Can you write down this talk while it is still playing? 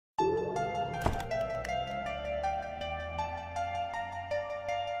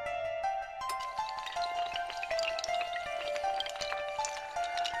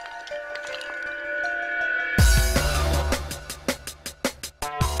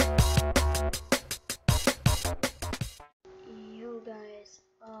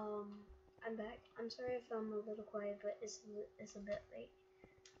sorry if I'm a little quiet, but it's a bit late.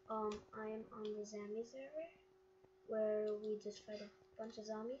 I am on the Zambies server, where we just fight a bunch of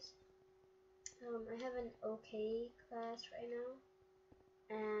zombies. I have an okay class right now,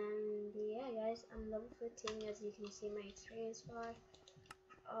 and yeah, guys, I'm level 15, as you can see my experience bar.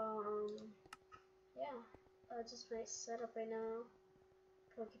 Yeah, just my setup right now.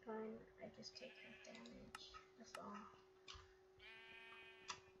 Porcupine, I just take half damage. That's all.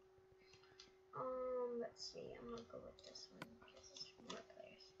 Let's see. I'm gonna go with this one because it's more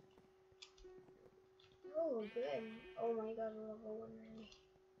players. Oh, good. Oh my god, level 1 already.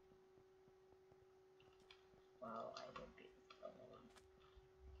 Wow, I would be level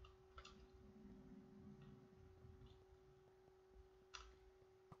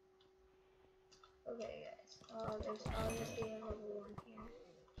 1. Okay, guys. There's obviously a level 1 here.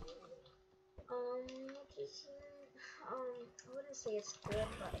 Just, I wouldn't say it's good,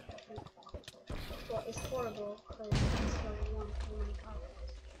 but well, it's horrible because it's level 1. Oh my god.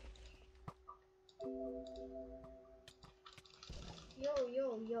 Yo, yo,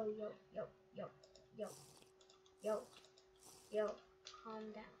 yo, yo, yo, yo, yo, yo, yo, calm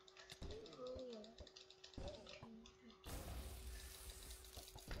down. Oh, yo.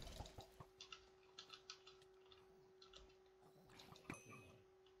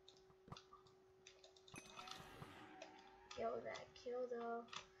 Yo, that kill though.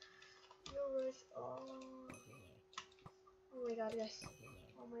 Yo, it's oh my god, guys.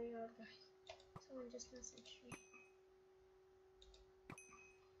 Oh my god, guys. Someone just messaged me.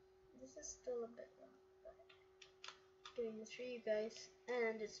 This is still a bit long, but doing this for you guys,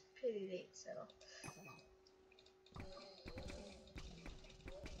 and it's pretty late, so.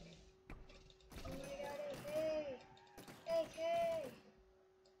 Oh my god, AK! AK!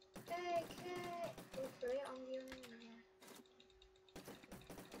 AK! Oh, for real, I'm the only one here.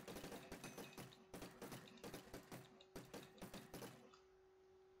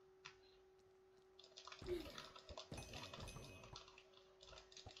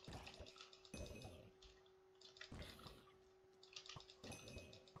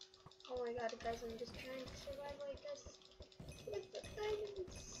 Oh my god, guys, I'm just trying to survive like this with the diamond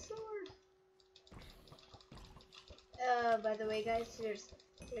sword. By the way, guys, there's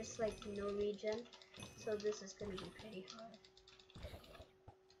like no regen, so this is gonna be pretty hard.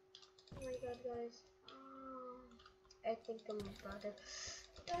 Oh my god, guys. I think I'm about to.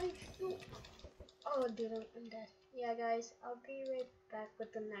 Guys, no. Oh, dude, I'm dead. Yeah, guys, I'll be right back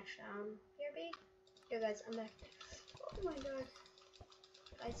with the next round. Here, B. Yeah, guys, I'm back. Oh my god.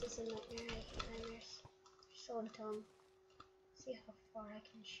 Guys, this is a nightmare. I hate nightmares. You're so dumb. See how far I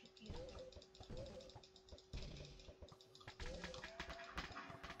can shoot you.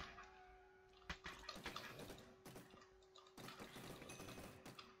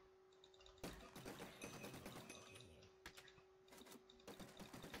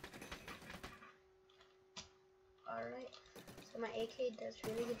 Alright, so my AK does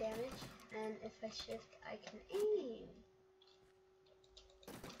really good damage, and if I shift, I can aim.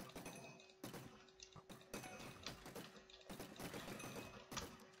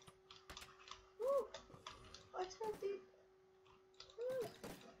 Woo! What's up, dude? Woo!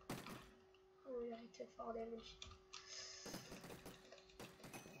 Oh my god, I took fall damage.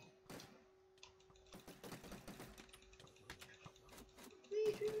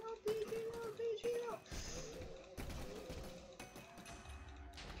 Please reload, please reload, please reload!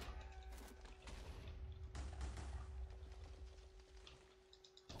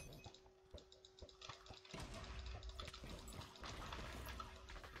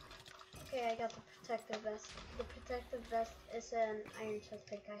 Okay, I got the protective vest. The protective vest is an iron chest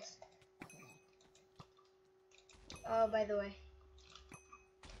plate, guys. Oh, by the way.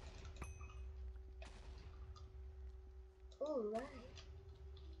 Oh, right.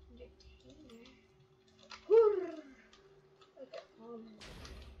 Entertainer. Okay,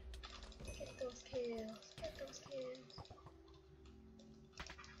 get those kills. Get those kills.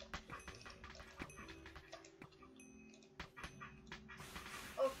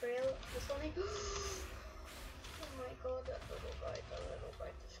 Oh, for real? This one? Oh my god, that little guy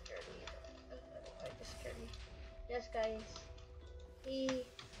just scared me. That little guy just scared me. Yes, guys. He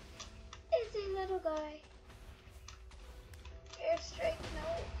is a little guy. Airstrike, no.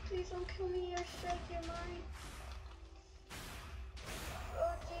 Please don't kill me, airstrike, you're mine.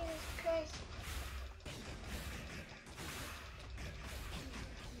 Oh, Jesus Christ.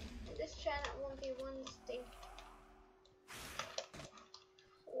 This chat at 1v1 stink.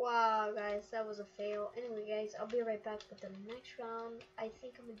 Wow, guys, that was a fail. Anyway, guys, I'll be right back with the next round. I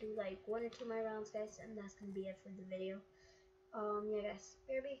think I'm gonna do like 1 or 2 more rounds, guys, and that's gonna be it for the video. Yeah, guys,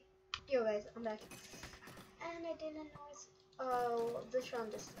 BRB. Yo guys, I'm back. And I didn't notice. Oh, this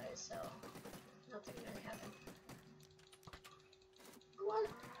round just started, so nothing really happened. Go on.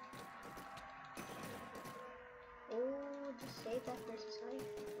 Oh, just save that person's life.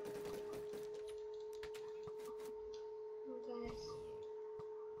 Oh, guys.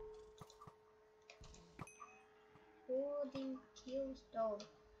 Holding kills though.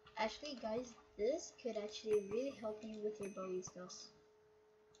 Actually, guys, this could actually really help you with your bowling skills.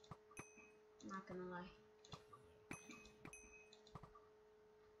 Not gonna lie.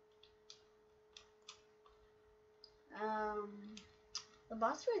 The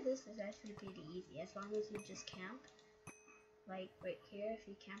boss for this is actually pretty easy as long as you just camp. Like right here, if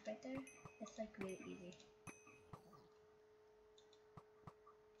you camp right there, it's like really easy.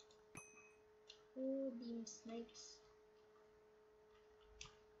 Ooh, beam snipes.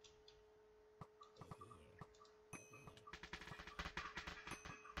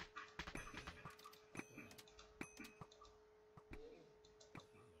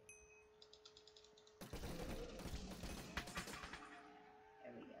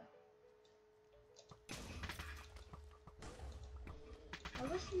 There we go. I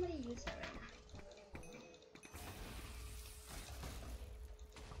wish somebody used that right now.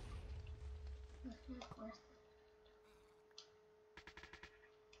 It's not worth it.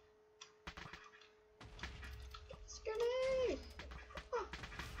 It's grenade! Oh,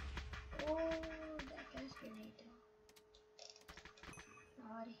 oh, that guy's grenade down.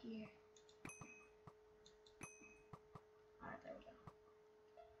 Out of here. Alright, there we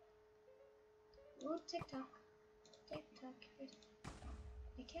go. Ooh, TikTok. TikTok.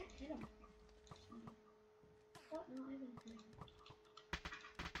 I can't hit him. Oh, no, I didn't hit him.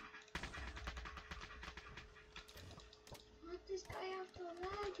 Let this guy off the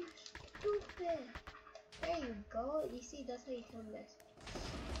ledge, you stupid! There you go. You see, that's how you kill this.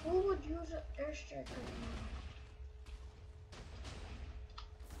 Who would use an airstrike right now?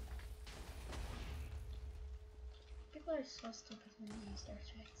 People are so stupid when they use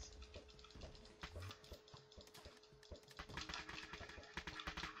airstrikes.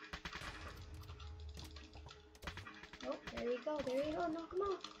 Oh, there you go, there you go, knock him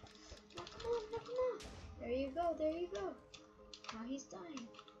off. Knock him off, knock him off. There you go, there you go. Now he's dying.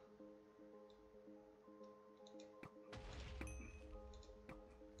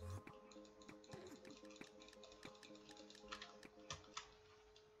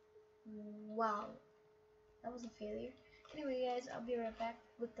 Wow, that was a failure. Anyway guys, I'll be right back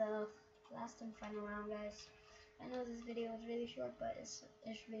with the last and final round, guys. I know this video is really short, but it's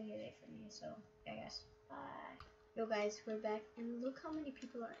really late for me, so yeah guys, bye. Yo guys, we're back, and look how many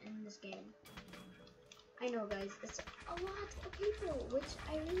people are in this game. I know guys, it's a lot of people, which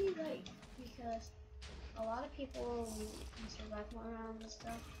I really like, because a lot of people can survive more rounds and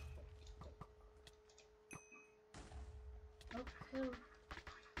stuff. Oh, kill.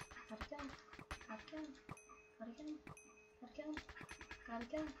 Gotta kill him. Gotta kill him. Gotta kill him. Gotta kill him. Gotta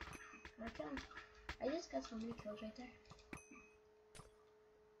kill him. Gotta kill him. I just got so many kills right there.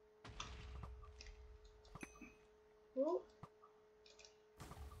 Oh.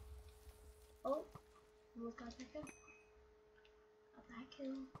 Oh. Almost got that kill. Got that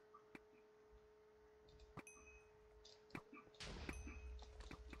kill.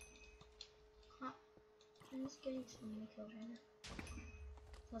 Huh. I'm just getting so many kills right now.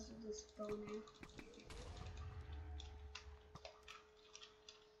 Plus of this bow now.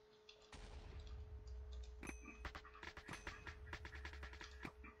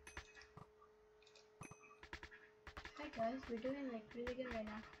 Hi guys, we're doing like really good right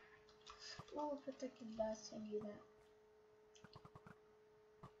now. Oh, protected best, I knew that.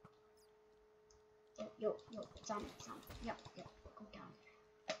 Yo, zombie. Yep, go down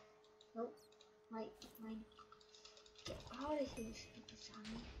there. Nope, mine. Get out of here, you stupid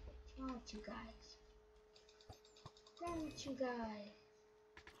zombie. What's wrong with you guys? What's wrong with you guys?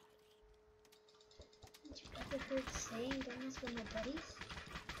 Haven't you ever heard the saying, don't mess with my buddies?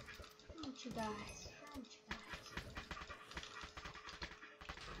 What's wrong with you guys? What's wrong with you guys?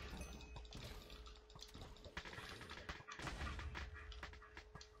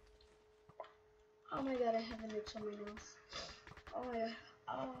 Oh my god, I have an itch on my nose. Oh my god.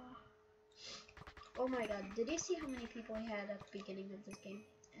 Oh my god. Did you see how many people we had at the beginning of this game?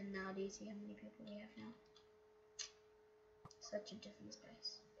 And now do you see how many people we have now? Such a difference,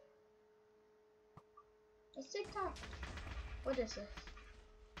 guys. It's TikTok. What is this?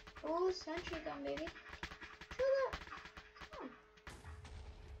 Oh, sentry gun, baby. Kill that. Come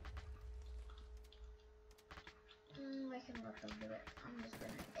on. I can let them do it. I'm just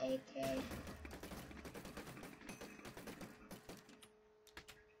gonna AK.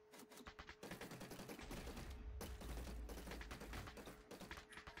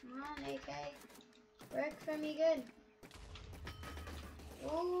 AK. Work for me good.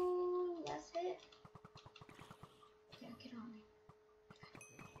 Ooh, last hit. Yeah, get on me.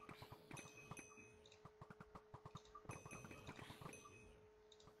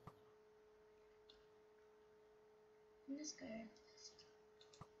 And this guy.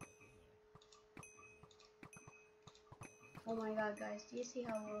 Oh my god, guys, do you see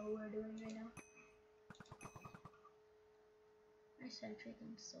how well we're doing right now? My sentry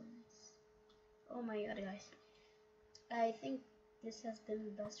gun is so nice. Oh my god, guys. I think this has been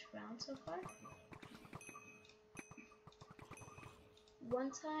the best round so far.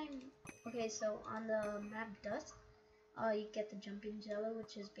 One time, okay, so on the map Dust, you get the jumping jello,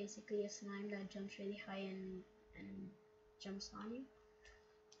 which is basically a slime that jumps really high and jumps on you.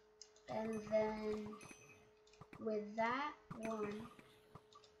 And then with that one,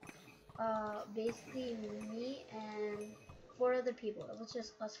 basically me and 4 other people, it was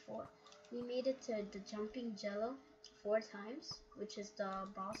just us 4. We made it to the jumping jello 4 times, which is the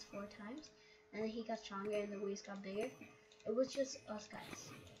boss 4 times, and then he got stronger and the waves got bigger. It was just us guys,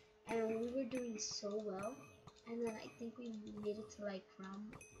 and we were doing so well. And then I think we made it to like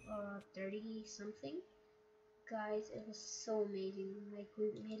round 30 something. Guys, it was so amazing. Like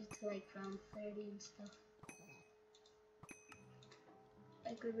we made it to like round 30 and stuff.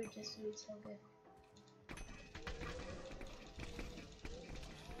 Like we were just doing so good.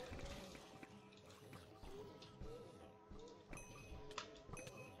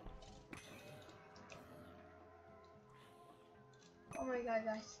 Oh my god,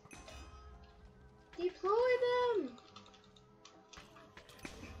 guys. Deploy them!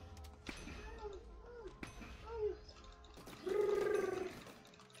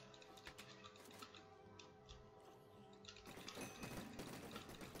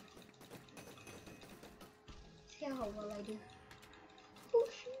 See how well I do. Oh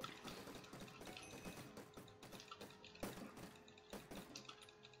shoot.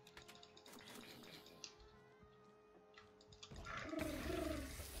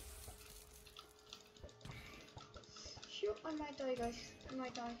 Shoot, I might die, guys. I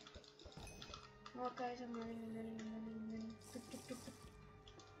might die. Oh, guys, I'm running.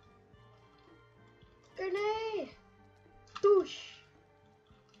 Grenade! Doosh!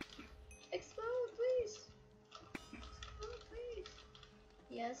 Explode, please! Explode, please!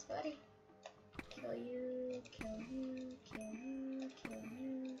 Yes, buddy. Kill you, kill you, kill you, kill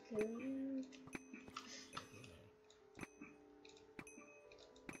you, kill you.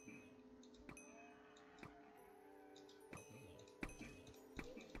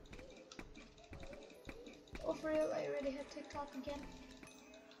 Oh, for real, I already had TikTok again.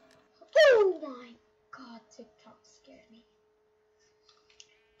 Oh my god, TikTok scared me.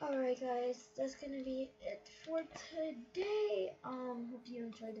 Alright guys, that's gonna be it for today. Hope you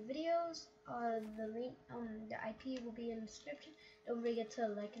enjoyed the videos. The link, the IP will be in the description. Don't forget to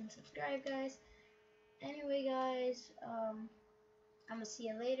like and subscribe, guys. Anyway, guys, I'm gonna see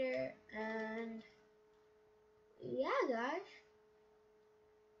you later, and yeah, guys.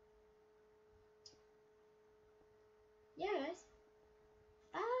 Yeah, guys.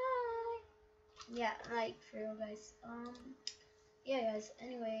 Bye. Yeah, like for real, guys. Yeah, guys.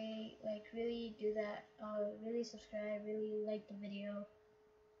 Anyway, like really do that. Really subscribe. Really like the video.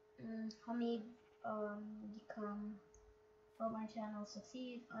 Help me become help my channel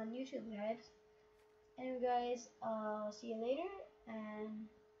succeed on YouTube, guys. Anyway, guys. See you later. And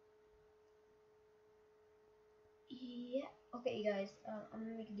yeah. Okay, guys. I'm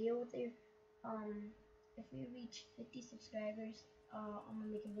gonna make a deal with you. If we reach 50 subscribers, I'm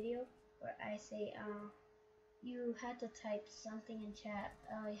gonna make a video where I say you had to type something in chat.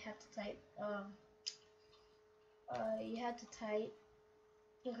 You had to type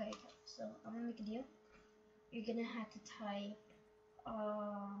okay, so I'm gonna make a deal. You're gonna have to type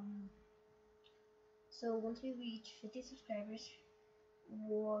so once we reach 50 subscribers,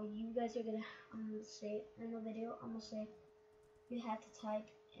 well, you guys are gonna say in the video, I'm gonna say you have to type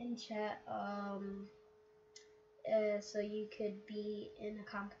in chat so you could be in a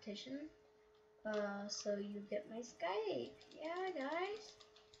competition. So you get my Skype. Yeah, guys.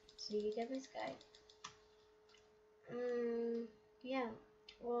 So you get my Skype. Yeah.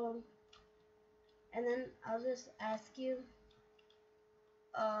 Well, and then I'll just ask you,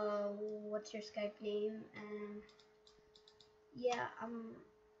 what's your Skype name, and yeah,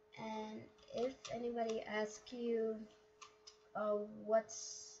 and if anybody asks you,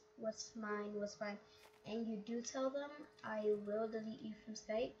 what's mine, and you do tell them, I will delete you from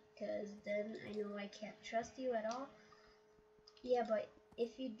Skype, because then I know I can't trust you at all. Yeah, but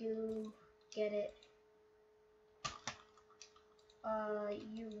if you do get it,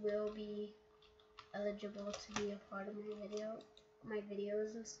 you will be eligible to be a part of my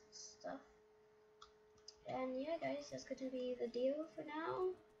videos and stuff. And yeah, guys, that's gonna be the deal for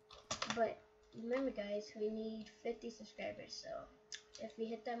now. But remember, guys, we need 50 subscribers. So if we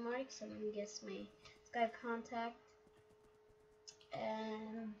hit that mark, someone gets my Skype contact,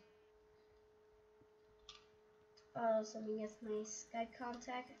 and someone gets my Skype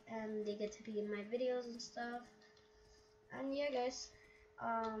contact, and they get to be in my videos and stuff. And yeah, guys,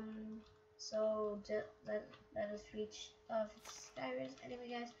 so let us reach 50 subscribers. Anyway,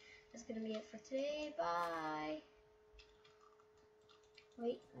 guys, that's gonna be it for today. Bye.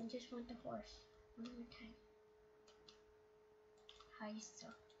 Wait, I just want the horse. One more time. How you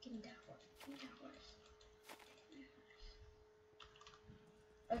still? Give me that horse. Give me that horse. Give me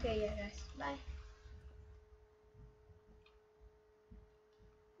that horse. Okay, yeah, guys. Bye.